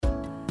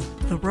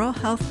The Rural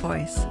Health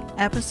Voice,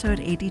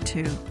 Episode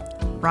 82,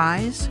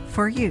 Rise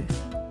for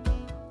Youth.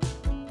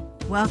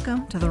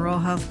 Welcome to the Rural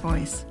Health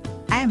Voice.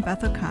 I am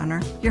Beth O'Connor,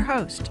 your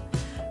host.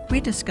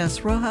 We discuss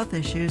rural health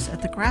issues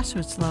at the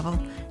grassroots level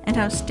and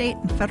how state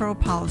and federal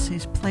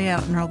policies play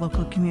out in our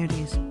local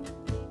communities.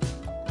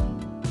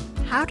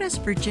 How does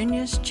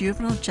Virginia's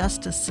juvenile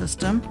justice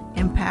system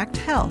impact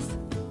health?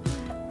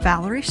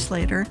 Valerie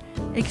Slater,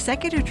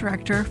 Executive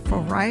Director for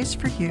Rise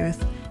for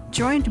Youth,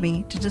 joined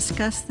me to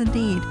discuss the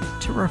need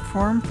to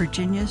reform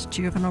Virginia's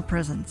juvenile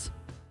prisons.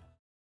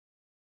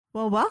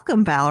 Well,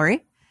 welcome,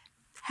 Valerie.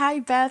 Hi,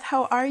 Beth.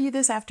 How are you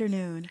this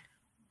afternoon?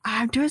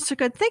 I'm doing so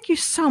good. Thank you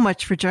so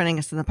much for joining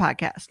us in the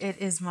podcast. It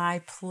is my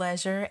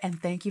pleasure, and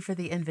thank you for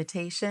the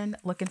invitation.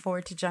 Looking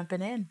forward to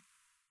jumping in.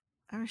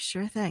 Oh,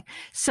 sure thing.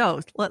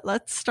 So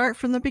let's start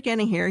from the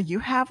beginning here. You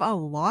have a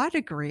law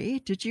degree.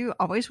 Did you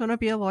always want to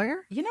be a lawyer?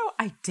 You know,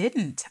 I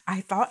didn't.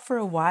 I thought for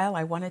a while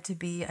I wanted to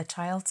be a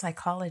child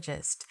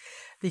psychologist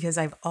because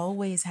I've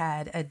always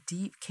had a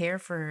deep care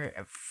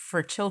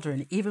for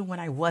children, even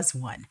when I was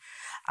one.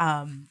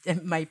 And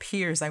my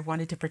peers, I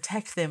wanted to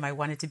protect them. I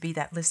wanted to be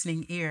that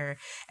listening ear.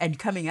 And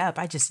coming up,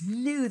 I just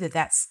knew that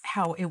that's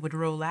how it would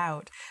roll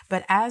out.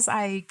 But as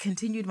I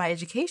continued my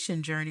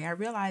education journey, I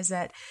realized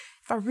that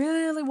if I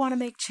really want to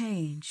make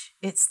change,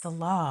 it's the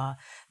law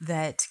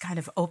that kind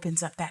of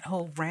opens up that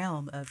whole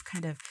realm of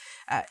kind of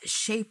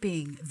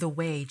shaping the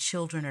way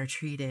children are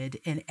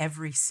treated in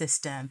every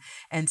system.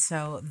 And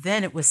so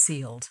then it was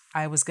sealed.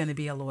 I was going to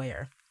be a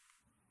lawyer.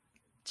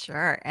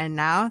 Sure. And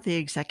now the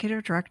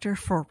Executive Director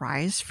for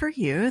Rise for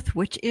Youth,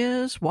 which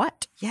is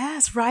what?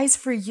 Yes, Rise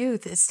for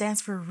Youth. It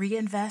stands for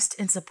Reinvest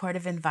in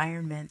Supportive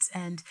Environments.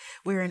 And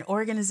we're an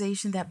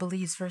organization that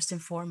believes first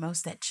and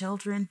foremost that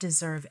children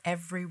deserve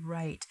every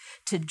right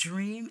to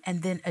dream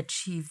and then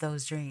achieve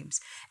those dreams.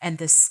 And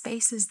the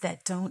spaces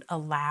that don't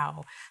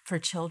allow for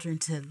children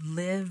to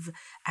live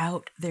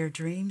out their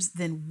dreams,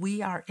 then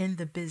we are in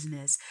the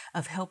business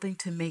of helping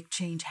to make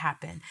change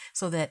happen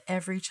so that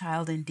every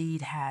child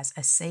indeed has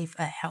a safe,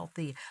 a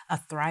healthy, a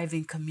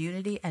thriving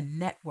community and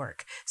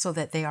network so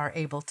that they are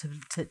able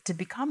to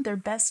become their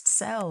best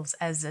selves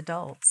as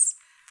adults.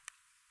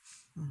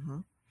 Mm-hmm.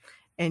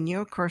 And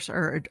you, of course,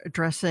 are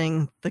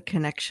addressing the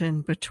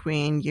connection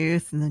between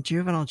youth and the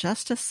juvenile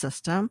justice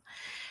system.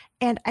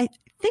 And I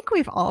think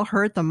we've all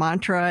heard the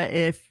mantra,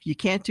 if you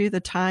can't do the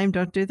time,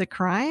 don't do the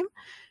crime.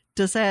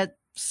 Does that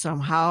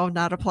somehow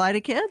not apply to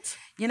kids?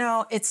 You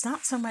know, it's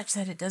not so much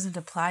that it doesn't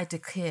apply to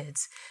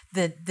kids.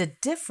 The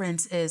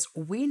difference is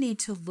we need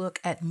to look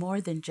at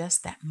more than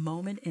just that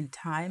moment in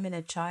time in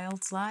a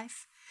child's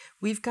life.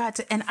 We've got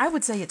to, and I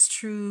would say it's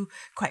true,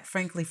 quite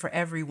frankly, for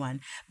everyone.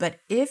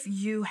 But if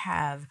you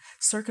have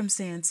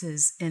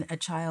circumstances in a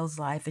child's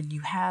life and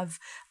you have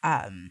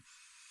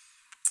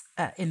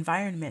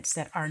environments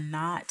that are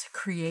not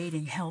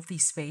creating healthy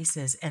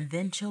spaces, and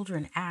then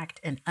children act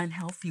in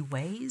unhealthy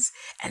ways,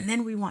 and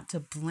then we want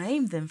to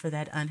blame them for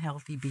that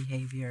unhealthy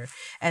behavior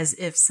as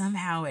if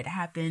somehow it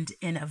happened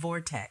in a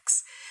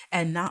vortex,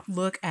 and not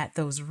look at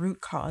those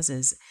root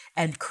causes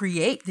and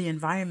create the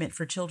environment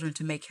for children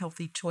to make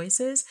healthy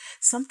choices,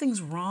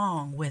 something's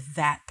wrong with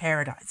that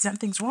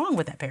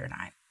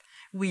paradigm.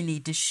 We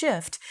need to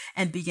shift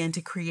and begin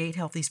to create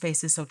healthy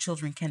spaces so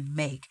children can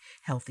make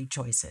healthy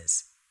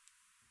choices.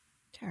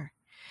 Sure.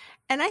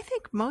 And I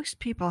think most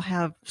people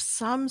have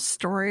some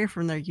story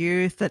from their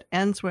youth that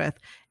ends with,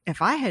 if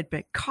I had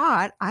been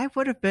caught, I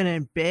would have been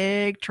in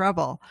big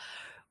trouble.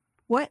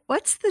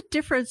 What's the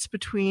difference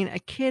between a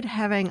kid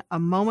having a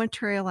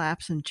momentary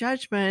lapse in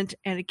judgment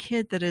and a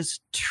kid that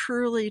is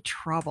truly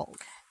troubled?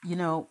 You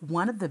know,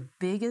 one of the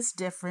biggest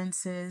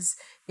differences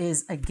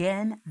is,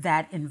 again,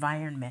 that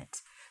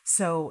environment.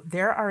 So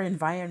there are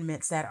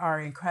environments that are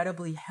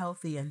incredibly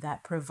healthy and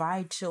that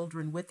provide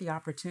children with the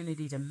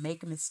opportunity to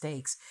make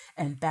mistakes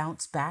and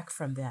bounce back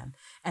from them.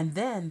 And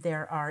then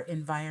there are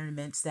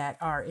environments that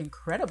are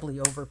incredibly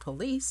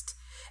over-policed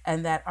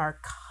and that are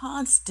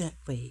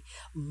constantly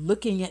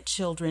looking at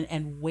children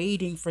and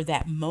waiting for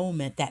that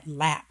moment, that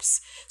lapse,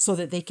 so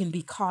that they can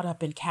be caught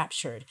up and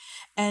captured.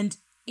 And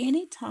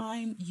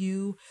anytime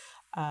you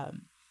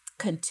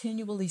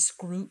continually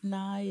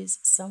scrutinize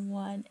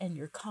someone and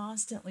you're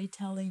constantly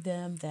telling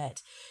them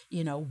that,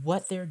 you know,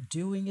 what they're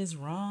doing is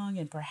wrong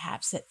and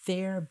perhaps that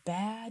they're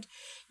bad,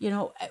 you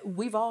know,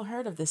 we've all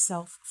heard of the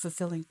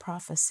self-fulfilling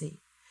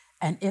prophecy.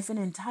 And if an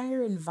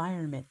entire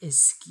environment is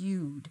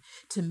skewed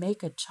to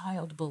make a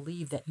child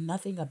believe that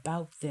nothing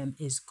about them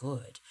is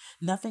good,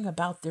 nothing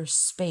about their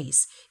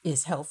space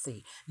is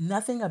healthy,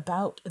 nothing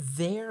about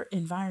their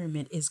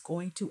environment is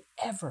going to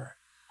ever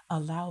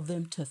allow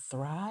them to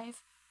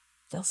thrive,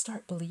 they'll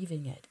start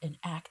believing it and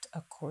act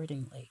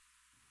accordingly.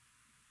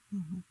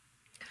 Mm-hmm.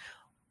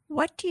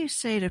 What do you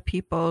say to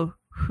people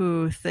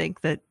who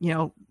think that, you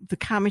know, the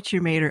comments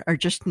you made are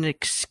just an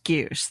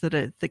excuse,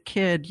 that the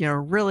kid, you know,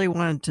 really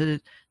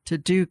wanted to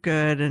do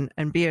good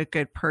and be a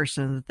good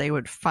person, that they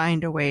would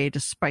find a way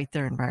despite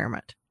their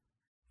environment?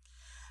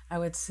 I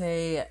would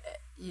say,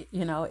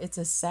 you know, it's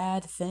a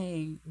sad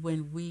thing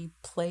when we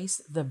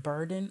place the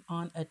burden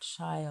on a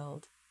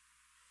child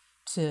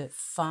to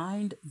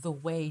find the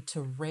way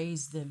to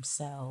raise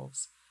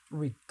themselves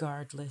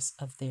regardless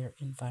of their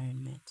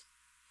environment.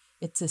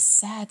 It's a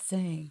sad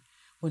thing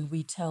when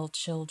we tell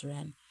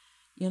children,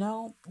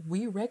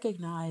 we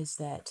recognize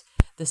that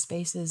the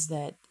spaces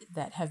that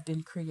have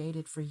been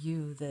created for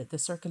you, the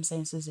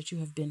circumstances that you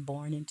have been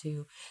born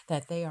into,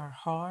 that they are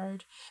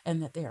hard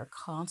and that they are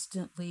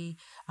constantly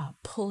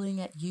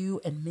pulling at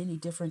you in many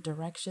different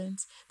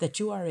directions, that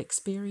you are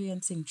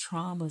experiencing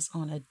traumas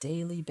on a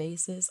daily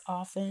basis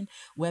often,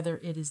 whether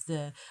it is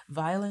the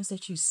violence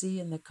that you see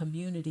in the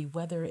community,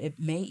 whether it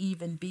may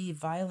even be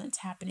violence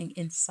happening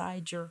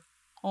inside your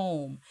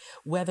home,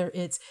 whether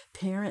it's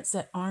parents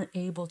that aren't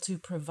able to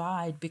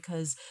provide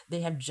because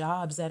they have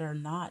jobs that are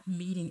not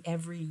meeting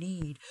every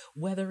need,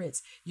 whether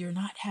it's you're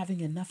not having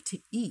enough to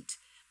eat.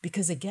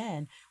 Because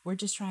again, we're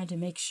just trying to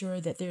make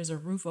sure that there's a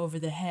roof over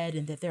the head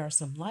and that there are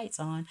some lights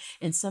on.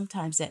 And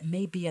sometimes that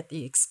may be at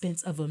the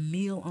expense of a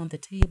meal on the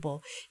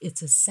table.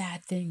 It's a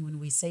sad thing when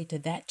we say to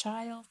that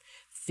child,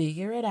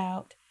 figure it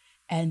out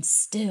and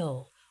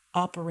still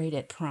operate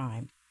at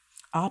prime.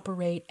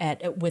 Operate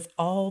at with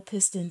all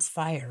pistons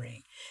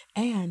firing,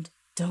 and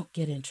don't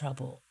get in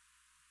trouble.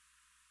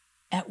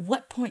 At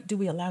what point do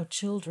we allow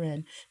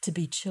children to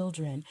be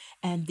children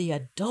and the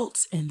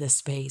adults in the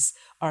space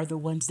are the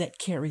ones that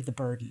carry the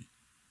burden?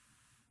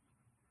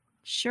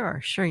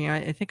 Sure, sure.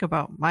 I think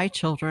about my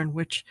children,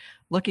 which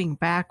looking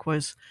back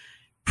was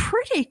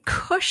pretty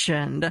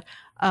cushioned,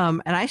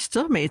 and I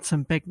still made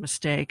some big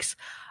mistakes.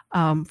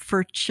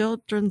 For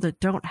children that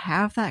don't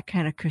have that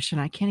kind of cushion,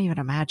 I can't even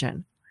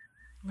imagine.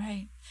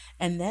 Right.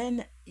 And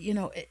then,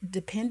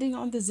 depending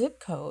on the zip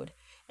code,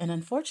 and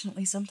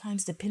unfortunately,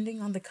 sometimes depending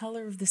on the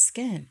color of the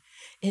skin,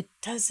 it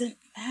doesn't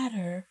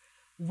matter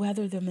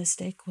whether the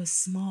mistake was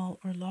small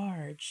or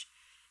large.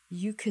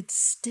 You could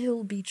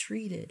still be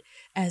treated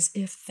as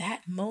if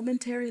that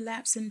momentary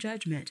lapse in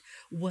judgment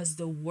was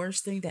the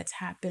worst thing that's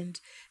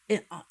happened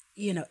in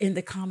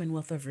the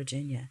Commonwealth of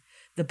Virginia.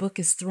 The book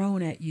is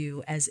thrown at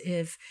you as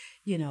if,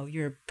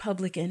 you're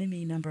public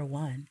enemy number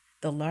one,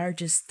 the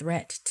largest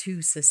threat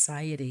to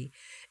society.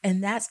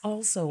 And that's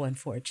also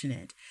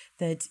unfortunate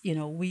that,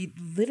 we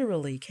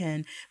literally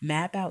can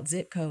map out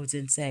zip codes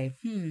and say,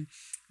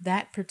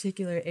 that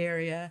particular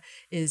area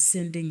is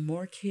sending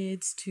more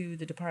kids to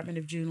the Department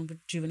of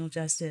Juvenile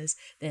Justice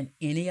than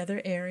any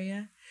other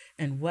area.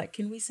 And what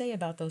can we say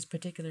about those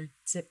particular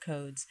zip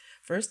codes?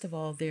 First of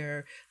all,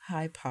 they're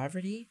high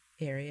poverty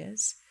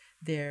areas.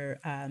 They're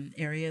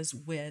areas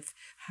with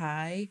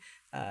high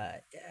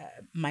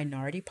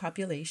minority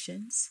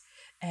populations.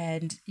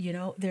 And,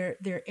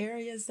 they're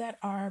areas that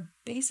are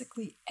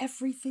basically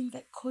everything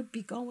that could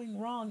be going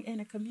wrong in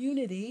a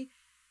community.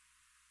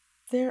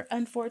 They've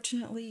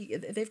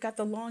got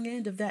the long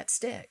end of that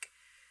stick.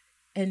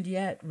 And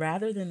yet,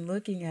 rather than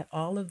looking at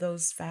all of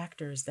those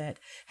factors that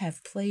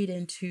have played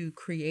into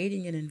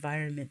creating an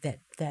environment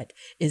that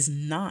is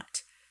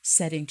not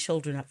setting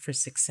children up for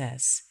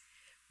success,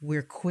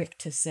 we're quick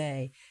to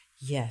say,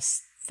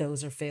 yes,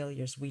 those are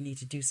failures. We need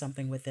to do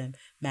something with them.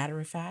 Matter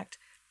of fact,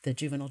 the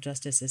juvenile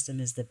justice system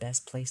is the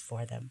best place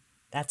for them.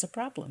 That's a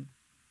problem.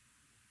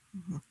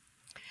 Mm-hmm.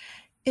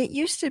 It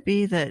used to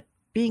be that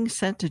being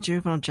sent to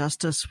juvenile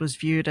justice was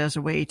viewed as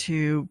a way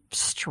to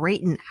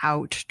straighten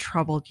out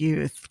troubled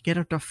youth, get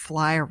them to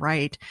fly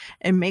right,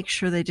 and make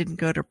sure they didn't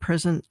go to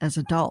prison as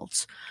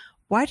adults.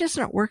 Why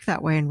doesn't it work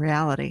that way in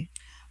reality?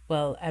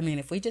 Well,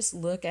 if we just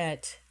look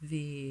at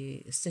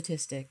the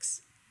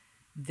statistics,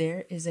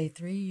 there is a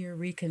 3-year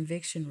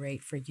reconviction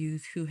rate for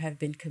youth who have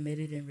been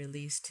committed and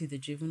released to the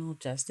juvenile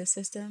justice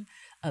system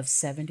of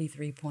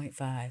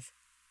 73.5.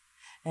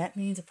 That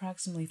means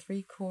approximately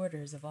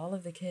 3/4 of all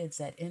of the kids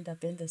that end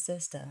up in the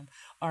system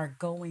are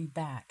going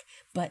back,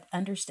 but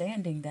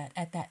understanding that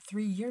at that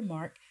 3-year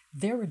mark,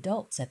 they're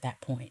adults at that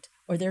point,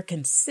 or they're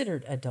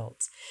considered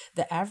adults.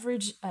 The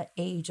average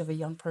age of a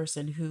young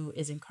person who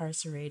is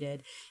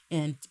incarcerated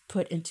and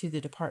put into the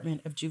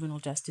Department of Juvenile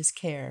Justice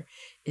care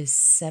is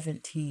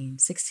 16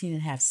 and a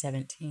half,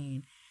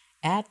 17.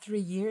 Add 3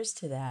 years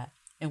to that,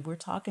 and we're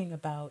talking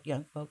about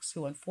young folks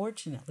who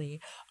unfortunately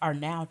are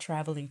now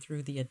traveling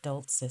through the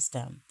adult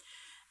system.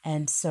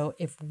 And so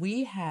if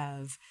we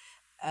have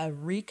a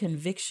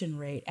reconviction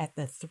rate at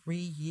the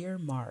 3-year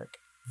mark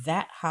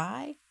that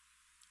high,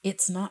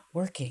 it's not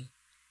working.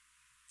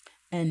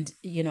 And,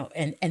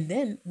 and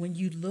then when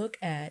you look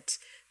at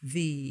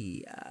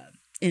the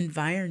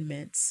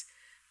environments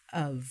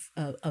of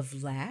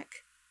lack,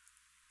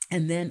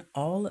 and then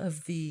all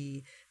of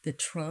the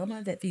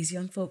trauma that these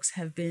young folks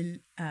have been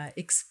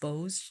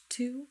exposed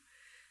to,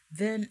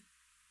 then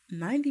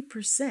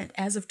 90%,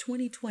 as of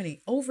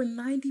 2020, over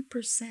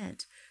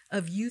 90%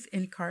 of youth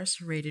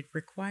incarcerated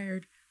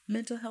required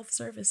mental health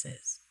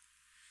services.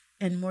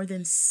 And more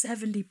than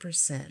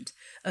 70%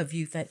 of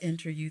youth that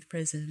enter youth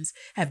prisons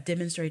have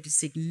demonstrated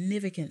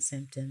significant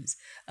symptoms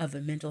of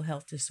a mental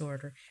health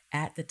disorder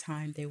at the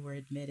time they were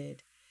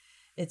admitted.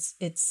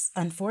 It's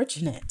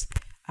unfortunate.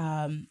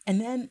 And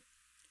then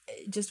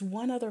just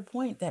one other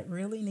point that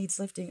really needs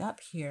lifting up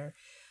here.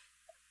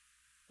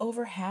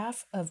 Over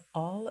half of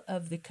all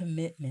of the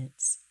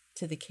commitments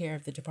to the care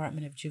of the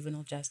Department of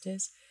Juvenile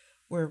Justice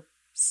were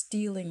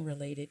stealing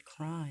related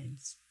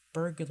crimes,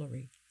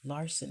 burglary,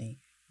 larceny,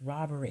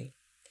 robbery.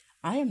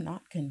 I am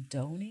not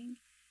condoning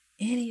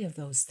any of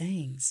those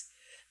things,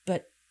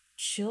 but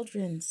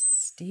children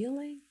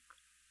stealing,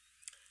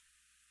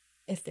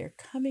 if they're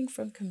coming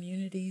from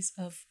communities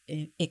of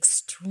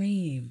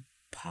extreme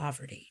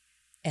poverty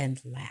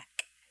and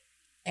lack,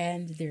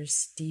 and they're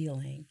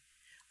stealing,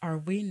 are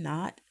we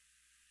not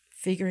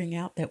figuring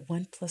out that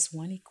 1 +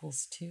 1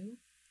 = 2?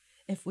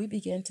 If we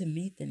begin to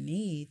meet the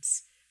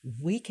needs,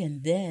 we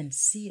can then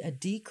see a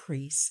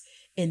decrease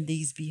in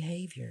these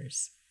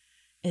behaviors.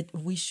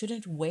 We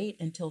shouldn't wait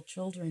until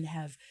children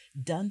have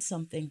done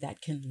something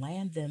that can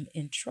land them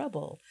in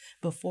trouble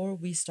before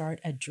we start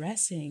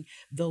addressing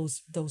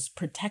those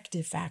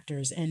protective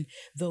factors and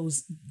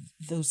those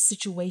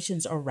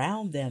situations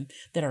around them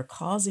that are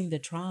causing the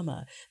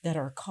trauma, that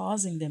are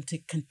causing them to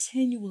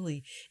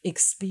continually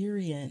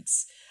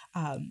experience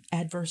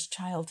adverse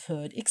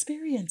childhood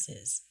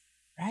experiences,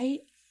 right?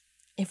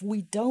 If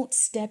we don't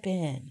step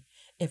in,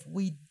 if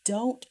we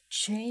don't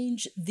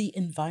change the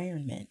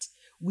environment,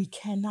 we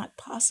cannot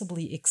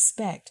possibly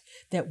expect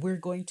that we're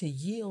going to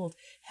yield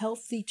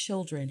healthy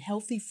children,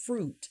 healthy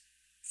fruit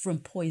from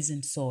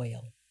poisoned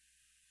soil.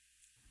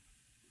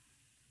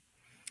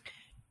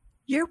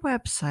 Your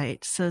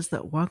website says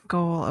that one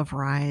goal of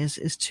RISE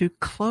is to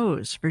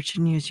close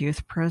Virginia's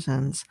youth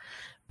prisons,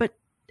 but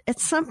at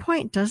some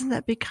point, doesn't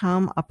that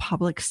become a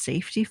public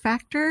safety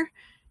factor?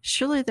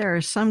 Surely there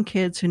are some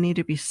kids who need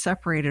to be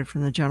separated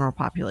from the general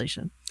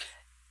population.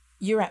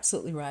 You're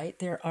absolutely right.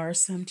 There are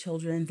some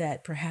children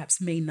that perhaps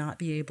may not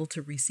be able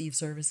to receive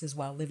services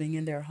while living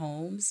in their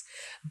homes,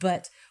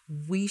 but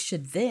we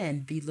should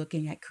then be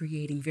looking at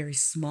creating very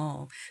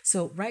small.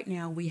 So right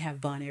now we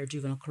have Bon Air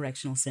Juvenile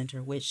Correctional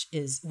Center, which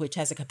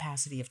has a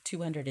capacity of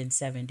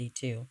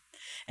 272.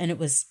 And it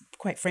was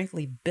quite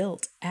frankly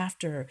modeled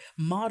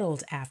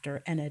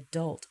after an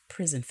adult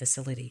prison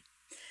facility.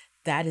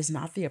 That is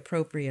not the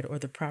appropriate or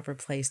the proper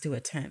place to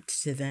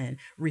attempt to then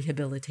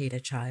rehabilitate a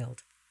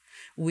child.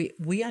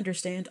 We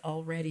understand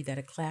already that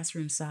a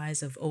classroom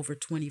size of over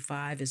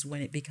 25 is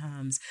when it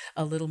becomes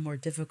a little more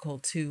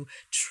difficult to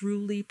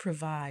truly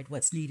provide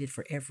what's needed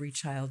for every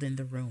child in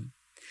the room.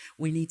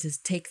 We need to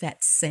take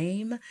that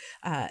same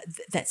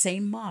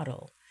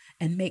model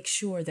and make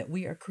sure that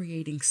we are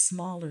creating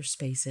smaller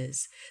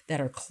spaces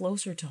that are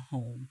closer to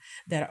home,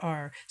 that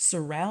are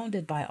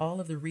surrounded by all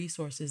of the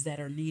resources that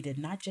are needed,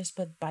 not just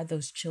by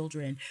those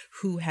children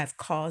who have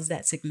caused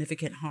that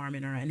significant harm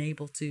and are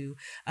unable to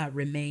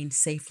remain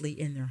safely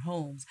in their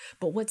homes,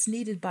 but what's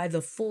needed by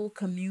the full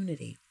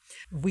community.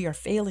 We are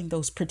failing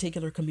those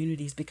particular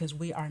communities because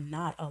we are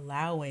not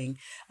allowing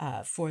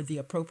for the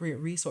appropriate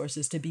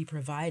resources to be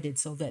provided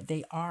so that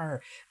they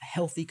are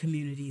healthy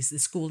communities. The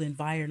school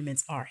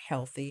environments are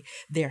healthy.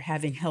 They're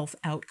having health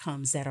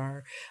outcomes that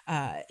are,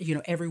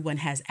 everyone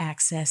has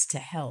access to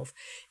health.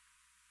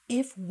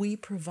 If we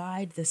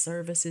provide the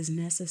services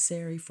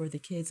necessary for the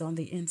kids on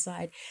the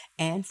inside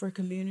and for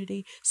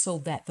community so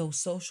that those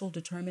social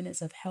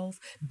determinants of health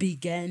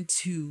begin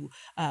to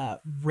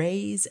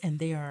raise and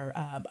they are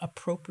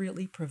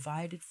appropriately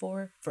provided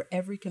for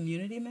every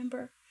community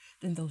member,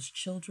 then those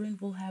children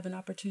will have an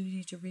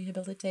opportunity to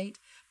rehabilitate,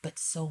 but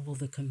so will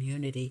the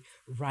community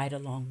right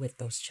along with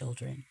those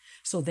children.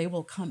 So they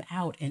will come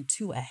out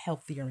into a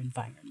healthier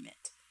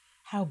environment.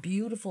 How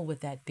beautiful would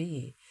that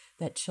be?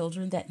 That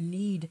children that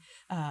need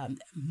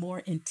more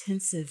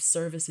intensive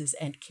services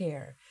and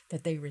care,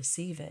 that they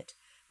receive it,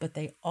 but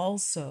they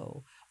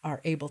also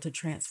are able to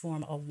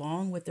transform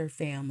along with their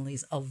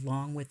families,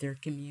 along with their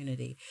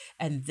community.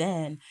 And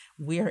then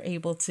we are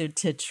able to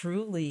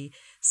truly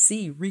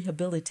see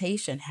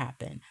rehabilitation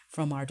happen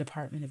from our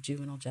Department of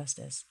Juvenile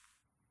Justice.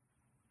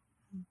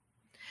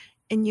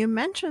 And you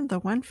mentioned the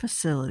one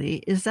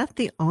facility. Is that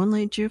the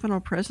only juvenile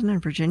prison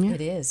in Virginia?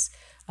 It is.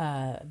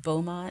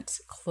 Beaumont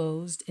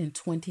closed in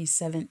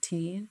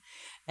 2017.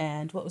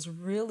 And what was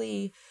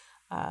really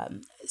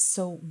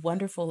so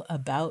wonderful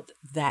about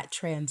that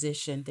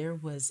transition, there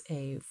was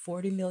a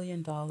 $40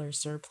 million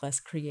surplus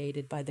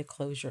created by the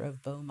closure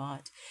of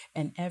Beaumont,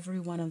 and every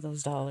one of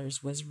those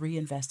dollars was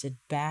reinvested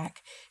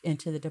back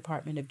into the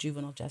Department of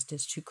Juvenile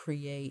Justice to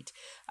create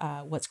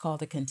what's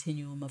called a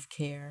continuum of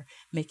care,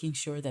 making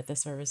sure that the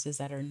services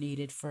that are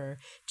needed for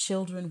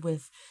children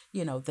with,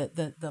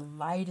 the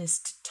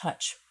lightest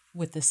touch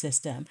with the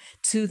system,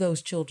 to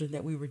those children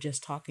that we were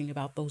just talking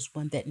about, those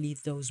one that need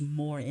those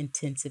more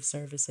intensive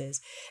services,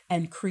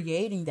 and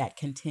creating that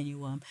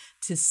continuum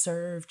to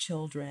serve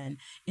children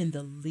in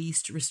the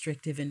least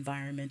restrictive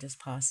environment as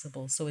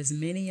possible. So as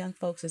many young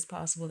folks as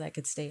possible that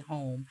could stay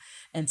home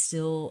and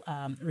still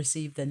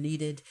receive the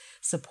needed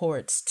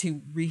supports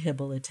to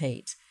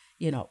rehabilitate.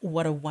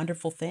 What a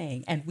wonderful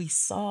thing. And we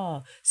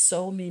saw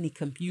so many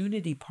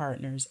community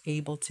partners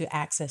able to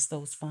access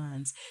those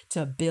funds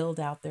to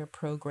build out their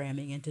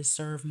programming and to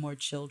serve more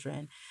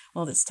children.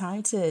 Well, it's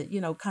time to,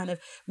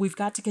 we've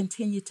got to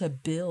continue to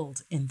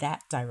build in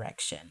that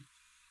direction.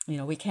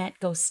 We can't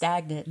go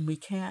stagnant, and we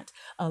can't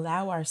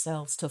allow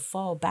ourselves to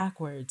fall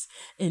backwards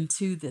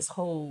into this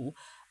whole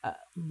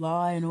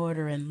law and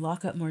order and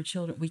lock up more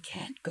children. We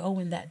can't go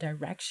in that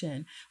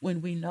direction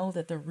when we know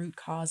that the root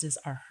causes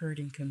are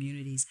hurting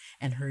communities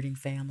and hurting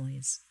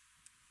families.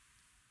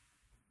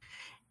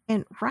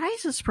 And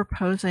RISE is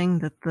proposing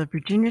that the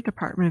Virginia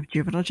Department of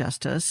Juvenile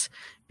Justice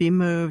be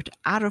moved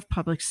out of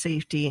public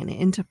safety and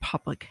into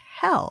public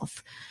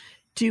health.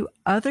 Do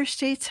other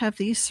states have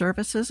these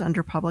services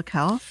under public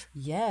health?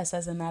 Yes,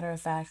 as a matter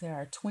of fact, there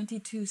are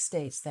 22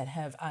 states that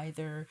have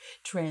either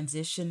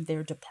transitioned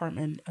their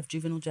Department of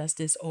Juvenile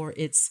Justice or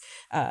its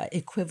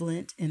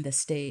equivalent in the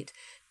state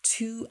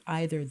to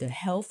either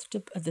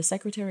the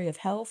Secretary of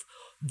Health,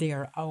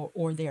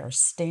 or they are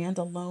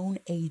standalone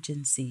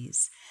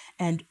agencies.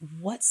 And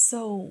what's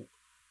so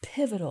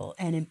pivotal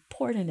and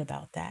important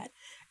about that?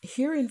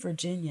 Here in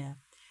Virginia,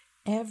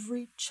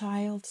 every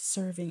child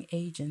serving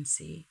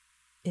agency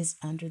is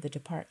under the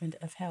Department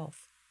of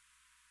Health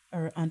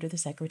or under the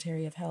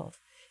Secretary of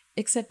Health,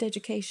 except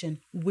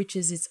education, which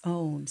is its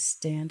own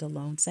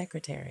standalone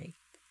secretary.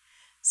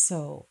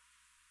 So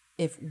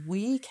if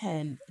we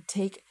can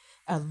take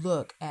a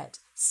look at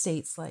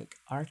states like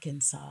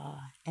Arkansas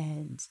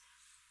and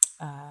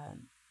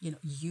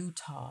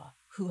Utah,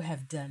 who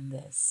have done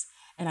this.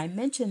 And I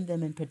mention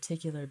them in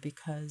particular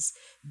because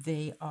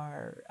they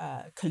are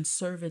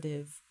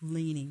conservative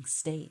leaning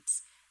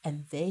states,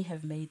 and they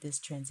have made this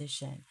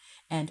transition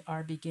and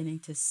are beginning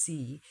to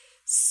see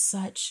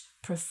such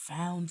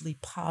profoundly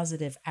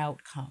positive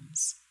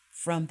outcomes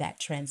from that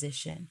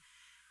transition.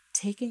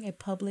 Taking a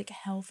public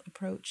health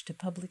approach to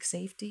public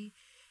safety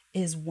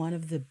is one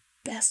of the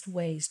best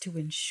ways to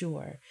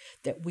ensure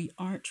that we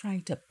aren't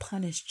trying to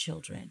punish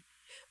children,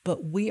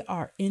 but we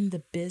are in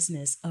the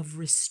business of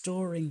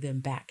restoring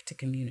them back to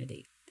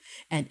community.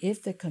 And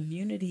if the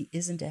community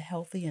isn't a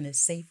healthy and a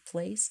safe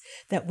place,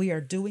 that we are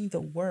doing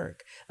the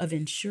work of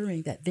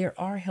ensuring that there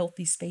are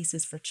healthy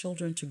spaces for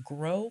children to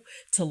grow,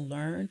 to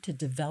learn, to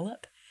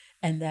develop,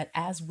 and that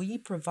as we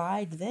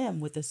provide them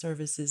with the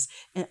services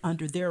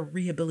under their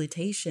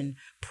rehabilitation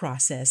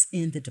process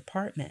in the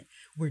department,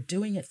 we're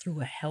doing it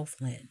through a health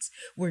lens.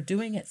 We're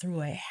doing it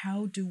through a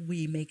how do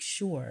we make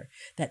sure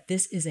that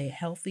this is a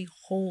healthy,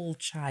 whole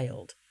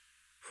child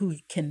who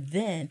can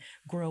then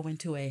grow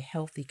into a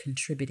healthy,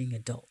 contributing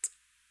adult.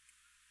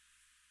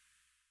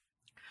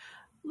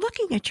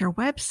 Looking at your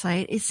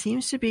website, it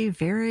seems to be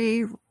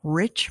very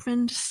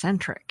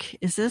Richmond-centric.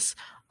 Is this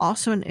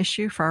also an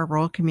issue for our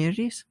rural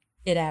communities?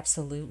 It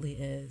absolutely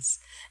is.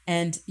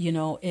 And,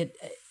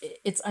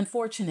 it's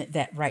unfortunate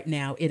that right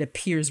now it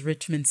appears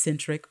Richmond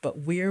centric,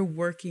 but we're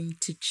working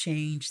to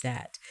change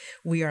that.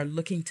 We are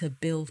looking to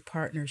build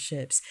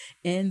partnerships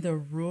in the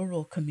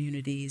rural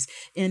communities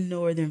in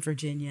Northern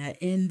Virginia,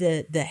 in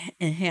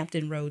in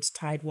Hampton Roads,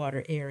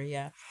 Tidewater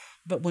area.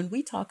 But when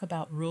we talk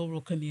about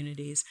rural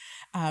communities,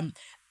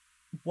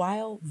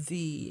 while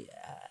the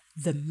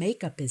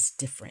makeup is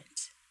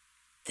different,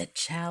 the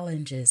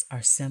challenges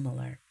are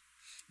similar.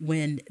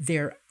 When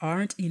there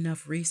aren't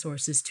enough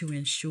resources to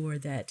ensure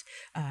that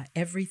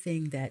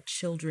everything that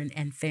children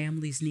and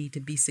families need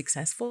to be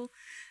successful,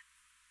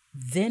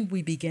 then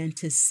we begin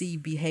to see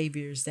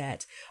behaviors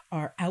that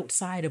are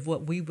outside of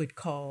what we would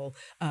call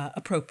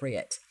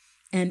appropriate.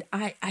 And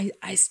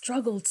I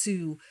struggle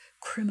to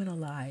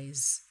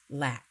criminalize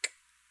lack.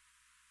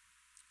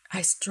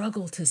 I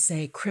struggle to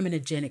say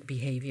criminogenic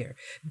behavior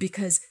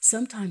because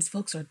sometimes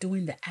folks are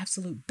doing the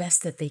absolute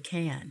best that they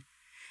can.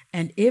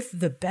 And if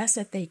the best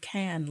that they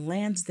can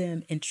lands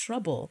them in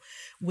trouble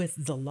with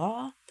the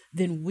law,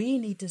 then we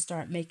need to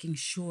start making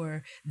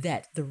sure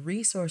that the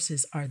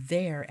resources are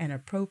there and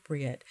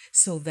appropriate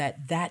so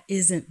that that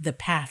isn't the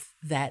path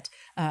that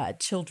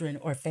children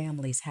or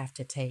families have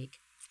to take.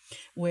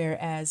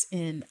 Whereas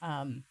in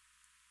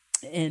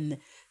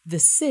the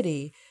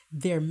city,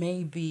 there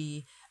may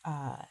be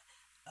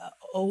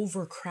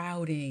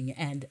overcrowding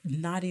and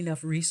not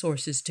enough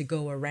resources to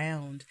go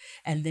around.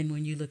 And then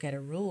when you look at a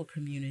rural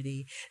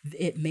community,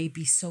 it may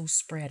be so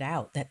spread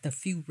out that the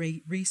few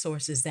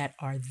resources that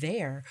are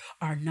there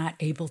are not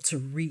able to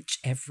reach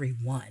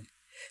everyone.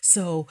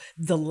 So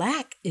the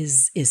lack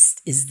is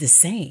the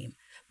same,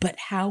 but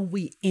how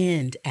we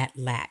end at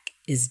lack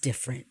is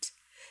different.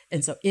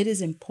 And so it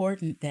is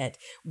important that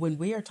when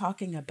we are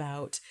talking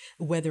about,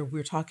 whether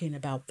we're talking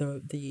about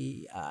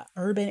the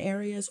urban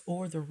areas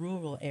or the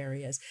rural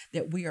areas,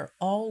 that we are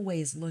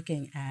always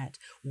looking at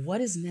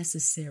what is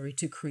necessary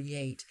to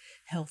create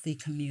healthy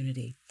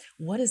community,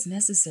 what is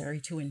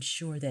necessary to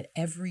ensure that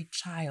every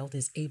child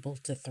is able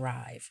to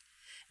thrive.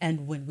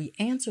 And when we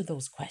answer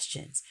those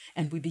questions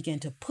and we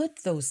begin to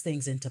put those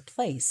things into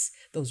place,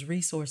 those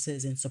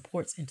resources and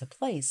supports into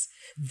place,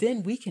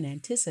 then we can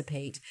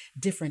anticipate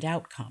different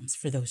outcomes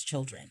for those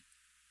children.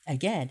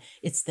 Again,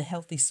 it's the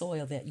healthy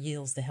soil that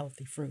yields the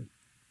healthy fruit.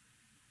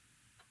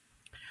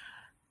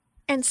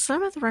 And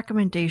some of the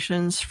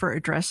recommendations for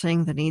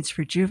addressing the needs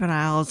for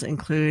juveniles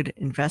include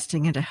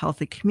investing into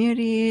healthy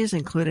communities,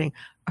 including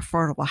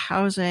affordable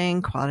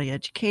housing, quality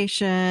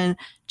education,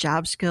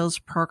 job skills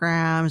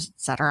programs,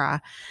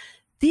 etc.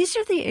 These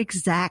are the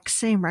exact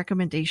same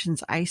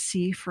recommendations I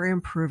see for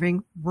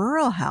improving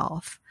rural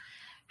health.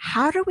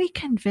 How do we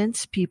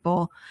convince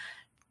people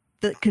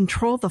that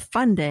control the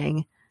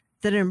funding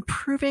that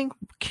improving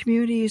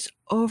communities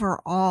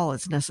overall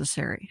is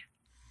necessary?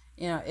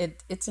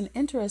 It's an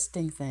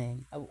interesting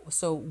thing.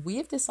 So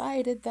we've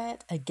decided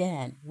that,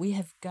 again, we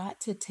have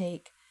got to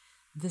take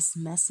this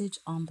message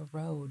on the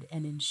road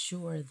and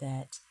ensure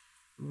that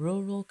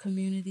rural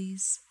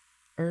communities,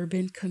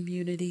 urban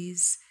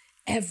communities,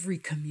 every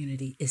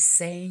community is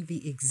saying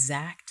the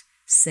exact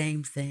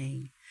same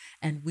thing.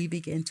 And we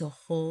begin to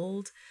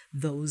hold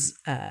those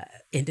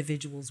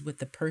individuals with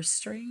the purse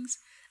strings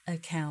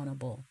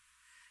accountable.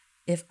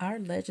 If our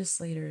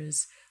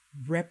legislators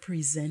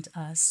represent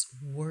us,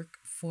 work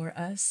for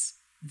us,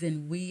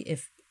 then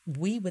if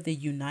we with a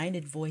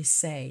united voice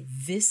say,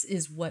 this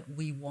is what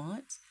we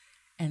want,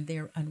 and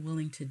they're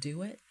unwilling to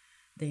do it,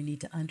 they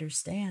need to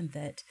understand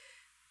that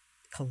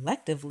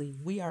collectively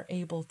we are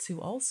able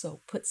to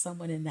also put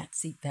someone in that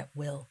seat that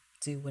will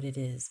do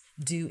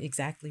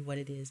exactly what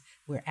it is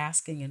we're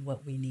asking and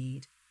what we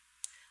need.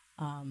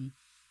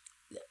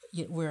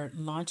 We're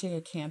launching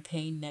a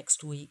campaign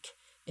next week.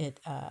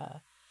 It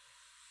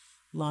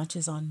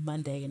launches on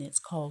Monday, and it's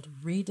called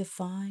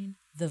Redefine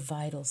the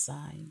Vital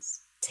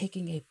Signs,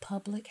 taking a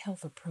public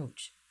health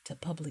approach to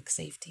public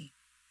safety.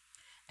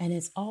 And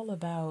it's all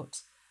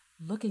about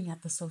looking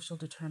at the social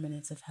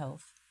determinants of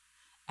health,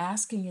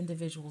 asking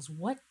individuals,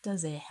 what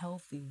does a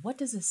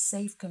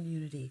safe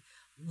community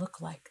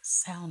look like,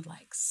 sound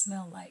like,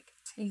 smell like,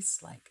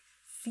 taste like,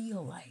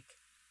 feel like?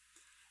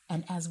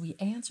 And as we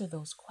answer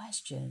those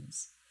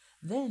questions,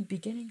 then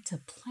beginning to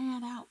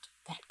plan out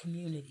that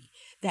community,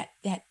 that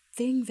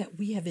thing that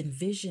we have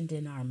envisioned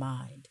in our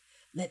mind.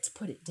 Let's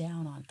put it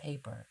down on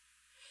paper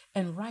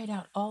and write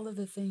out all of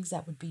the things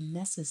that would be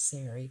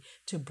necessary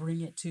to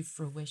bring it to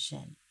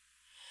fruition.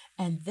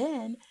 And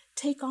then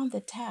take on the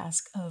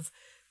task of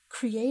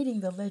creating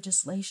the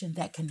legislation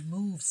that can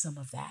move some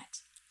of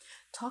that.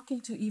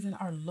 Talking to even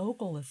our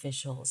local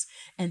officials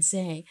and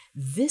saying,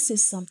 this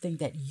is something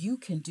that you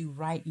can do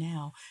right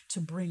now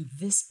to bring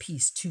this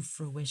piece to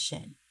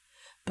fruition.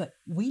 But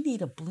we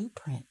need a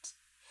blueprint.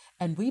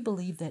 And we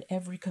believe that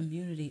every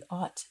community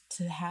ought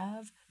to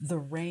have the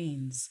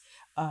reins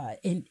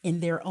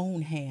in their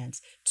own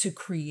hands to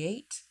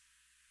create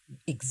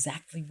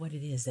exactly what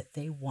it is that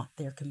they want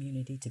their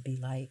community to be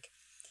like.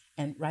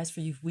 And Rise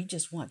for Youth, we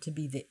just want to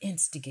be the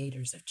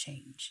instigators of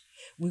change.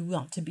 We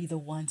want to be the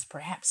ones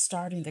perhaps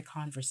starting the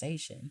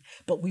conversation,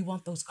 but we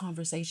want those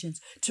conversations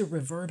to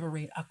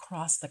reverberate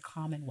across the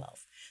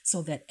Commonwealth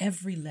so that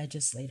every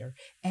legislator,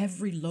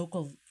 every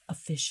local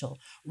official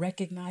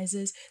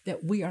recognizes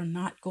that we are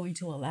not going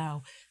to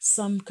allow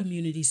some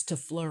communities to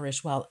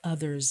flourish while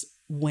others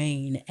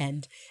wane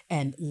and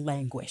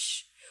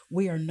languish.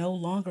 We are no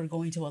longer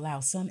going to allow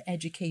some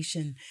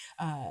education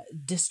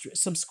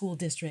some school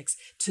districts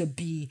to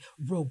be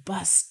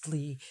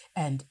robustly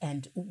and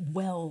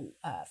well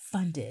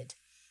funded,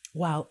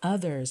 while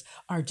others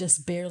are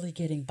just barely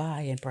getting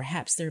by, and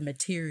perhaps their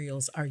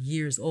materials are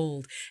years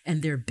old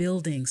and their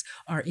buildings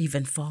are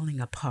even falling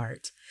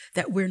apart.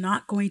 That we're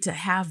not going to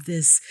have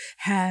this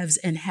haves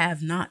and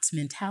have-nots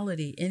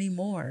mentality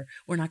anymore.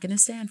 We're not going to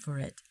stand for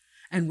it.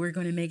 And we're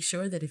going to make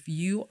sure that if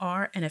you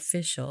are an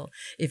official,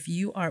 if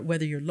you are,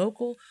 whether you're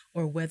local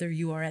or whether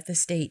you are at the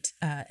state,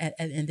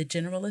 in the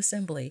General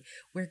Assembly,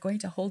 we're going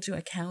to hold you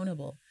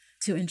accountable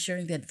to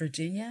ensuring that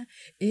Virginia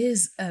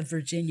is a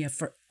Virginia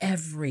for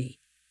every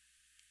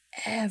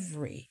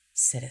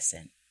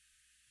citizen.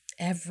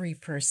 Every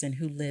person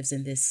who lives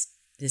in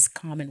this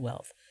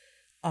Commonwealth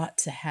ought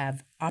to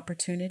have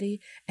opportunity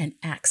and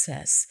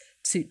access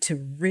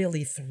to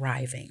really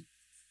thriving.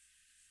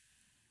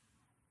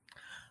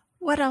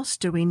 What else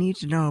do we need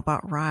to know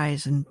about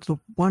RISE and the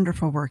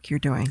wonderful work you're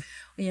doing?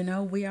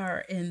 We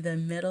are in the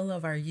middle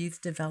of our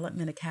Youth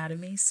Development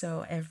Academy.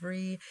 So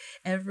every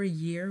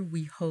year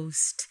we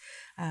host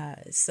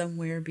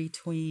somewhere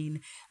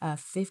between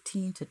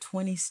 15 to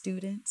 20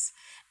 students,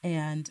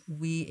 and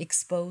we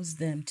expose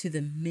them to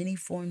the many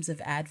forms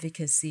of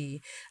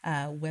advocacy,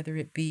 whether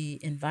it be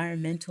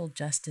environmental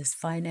justice,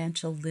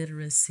 financial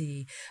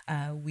literacy.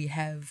 We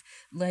have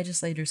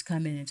legislators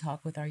come in and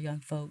talk with our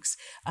young folks.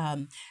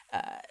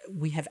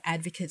 We have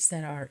advocates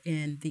that are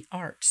in the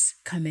arts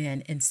come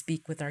in and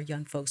speak with our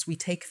young folks. We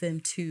take them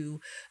to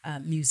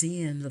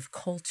museums of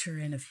culture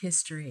and of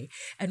history,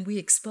 and we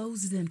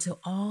expose them to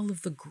all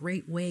of the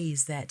great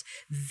ways that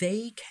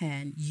they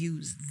can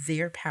use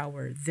their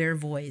power, their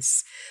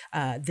voice,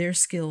 their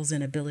skills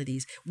and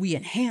abilities. We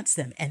enhance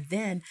them and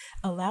then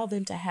allow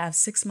them to have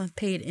 6-month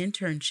paid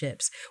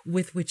internships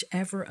with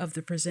whichever of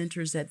the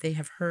presenters that they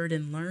have heard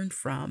and learned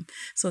from,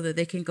 so that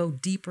they can go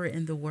deeper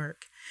in the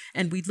work.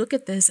 And we look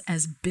at this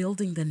as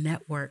building the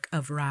network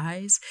of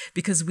RISE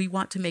because we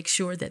want to make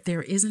sure that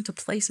there isn't a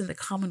place in the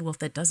Commonwealth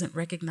that doesn't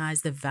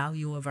recognize the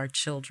value of our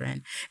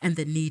children and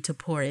the need to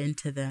pour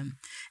into them.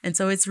 And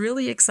so it's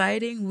really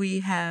exciting. We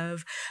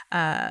have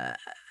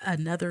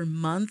another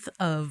month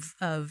of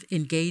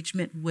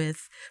engagement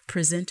with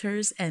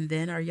presenters, and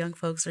then our young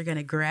folks are going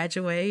to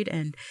graduate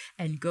and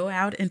go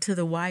out into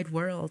the wide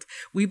world.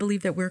 We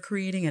believe that we're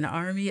creating an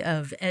army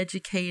of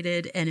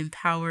educated and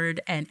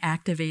empowered and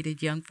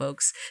activated young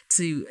folks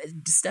to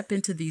step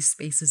into these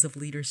spaces of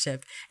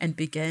leadership and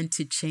begin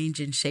to change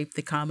and shape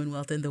the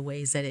Commonwealth in the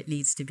ways that it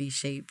needs to be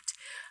shaped.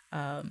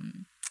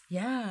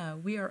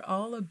 We are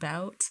all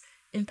about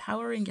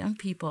empowering young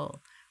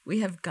people.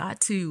 We have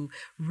got to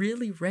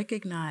really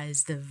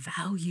recognize the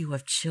value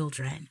of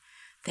children.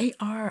 They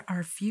are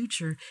our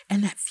future,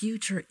 and that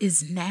future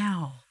is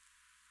now.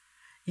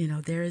 You know,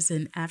 there is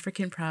an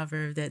African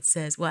proverb that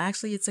says, well,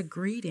 actually, it's a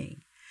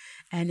greeting.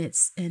 And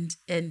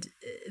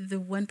the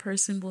one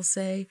person will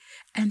say,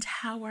 "And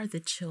how are the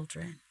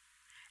children?"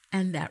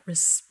 And that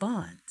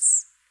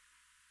response,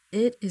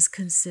 it is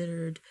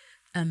considered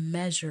a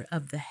measure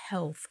of the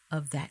health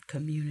of that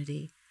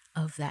community,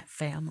 of that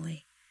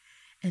family.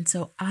 And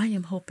so I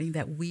am hoping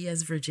that we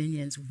as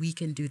Virginians, we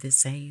can do the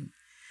same.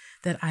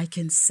 That I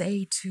can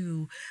say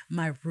to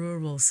my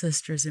rural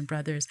sisters and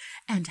brothers,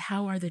 "And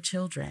how are the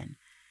children?"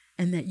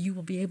 And that you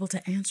will be able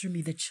to answer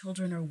me, "The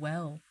children are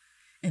well."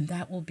 And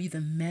that will be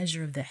the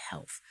measure of the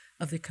health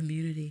of the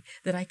community.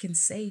 That I can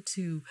say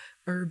to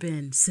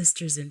urban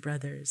sisters and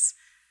brothers,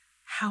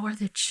 "How are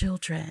the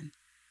children?"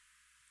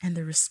 And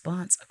the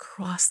response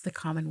across the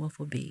Commonwealth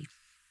will be,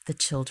 "The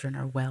children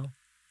are well."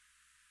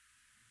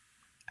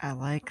 I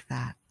like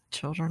that.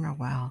 Children are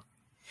well.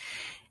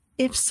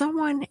 If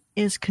someone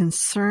is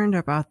concerned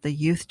about the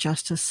youth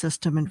justice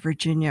system in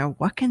Virginia,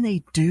 what can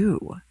they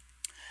do?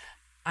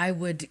 I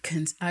would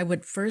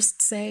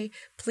first say,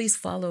 please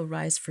follow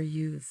Rise for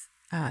Youth.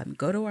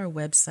 Go to our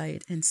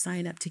website and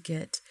sign up to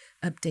get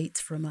updates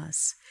from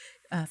us.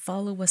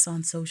 Follow us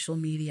on social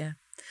media.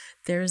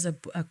 There's a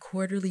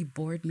quarterly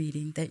board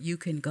meeting that you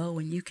can go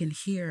and you can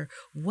hear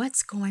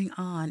what's going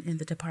on in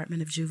the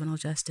Department of Juvenile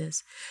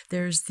Justice.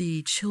 There's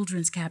the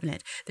Children's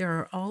Cabinet. There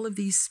are all of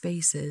these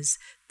spaces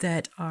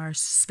that are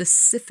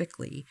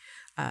specifically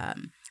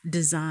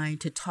designed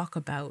to talk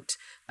about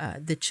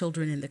the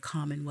children in the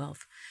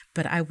Commonwealth.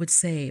 But I would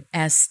say,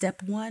 as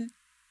step one,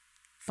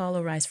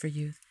 follow Rise for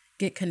Youth.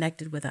 Get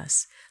connected with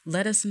us.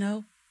 Let us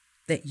know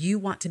that you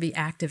want to be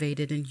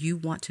activated and you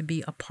want to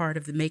be a part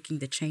of making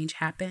the change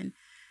happen.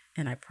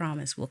 And I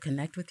promise we'll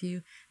connect with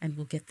you and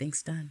we'll get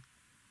things done.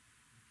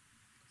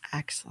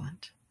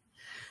 Excellent.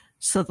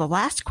 So the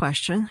last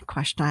question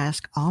I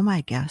ask all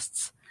my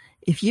guests,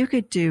 if you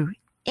could do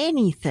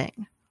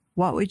anything,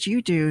 what would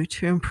you do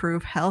to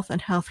improve health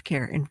and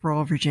healthcare in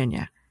rural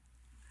Virginia?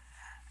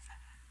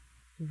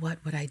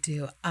 What would I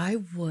do? I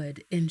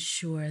would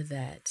ensure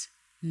that,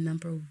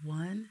 number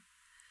one,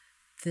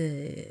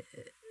 the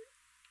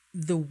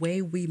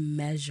way we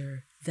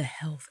measure the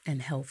health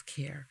and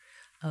healthcare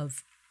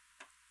of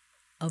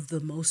the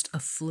most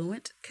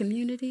affluent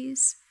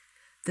communities,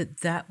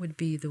 that would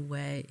be the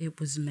way it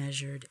was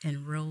measured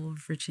in rural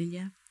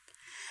Virginia.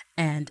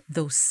 And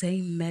those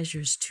same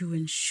measures to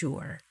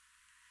ensure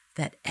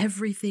that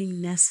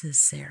everything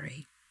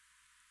necessary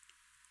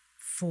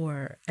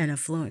for an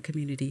affluent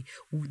community,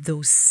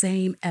 those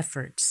same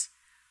efforts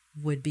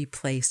would be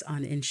placed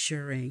on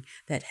ensuring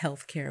that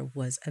healthcare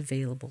was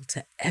available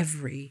to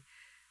every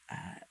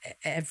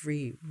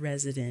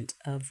resident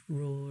of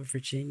rural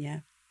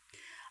Virginia.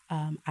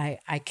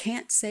 I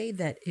can't say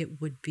that it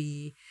would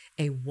be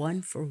a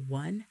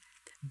 1-for-1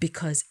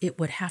 because it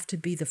would have to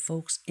be the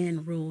folks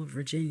in rural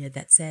Virginia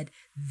that said,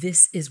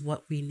 this is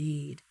what we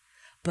need.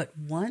 But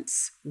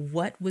once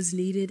what was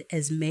needed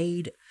is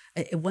made,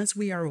 once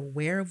we are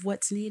aware of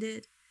what's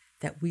needed,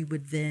 that we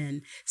would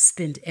then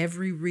spend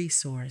every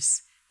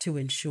resource to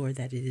ensure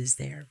that it is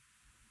there.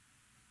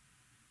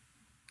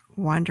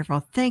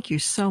 Wonderful. Thank you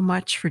so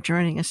much for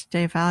joining us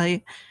today,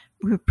 Valerie.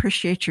 We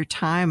appreciate your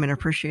time and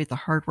appreciate the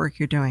hard work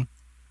you're doing.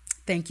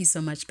 Thank you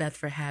so much, Beth,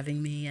 for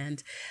having me.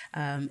 And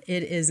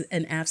it is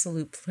an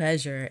absolute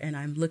pleasure. And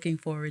I'm looking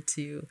forward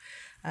to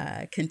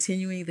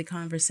continuing the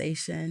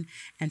conversation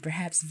and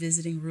perhaps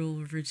visiting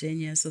rural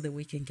Virginia so that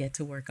we can get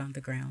to work on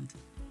the ground.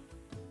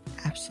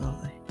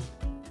 Absolutely.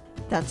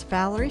 That's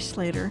Valerie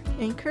Slater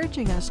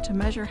encouraging us to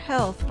measure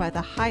health by the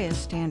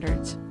highest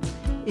standards.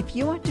 If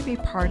you want to be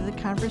part of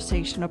the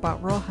conversation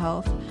about rural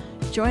health,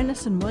 join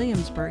us in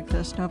Williamsburg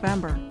this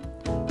November.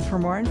 For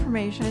more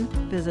information,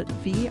 visit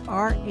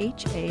vrha.org,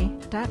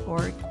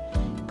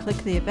 click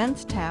the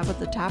Events tab at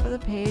the top of the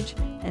page,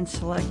 and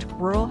select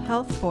Rural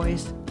Health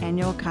Voice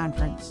Annual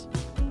Conference.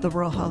 The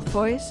Rural Health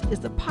Voice is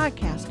the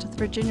podcast of the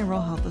Virginia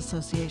Rural Health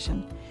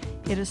Association.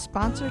 It is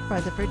sponsored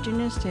by the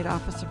Virginia State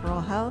Office of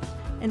Rural Health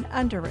and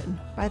underwritten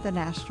by the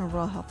National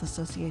Rural Health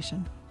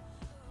Association.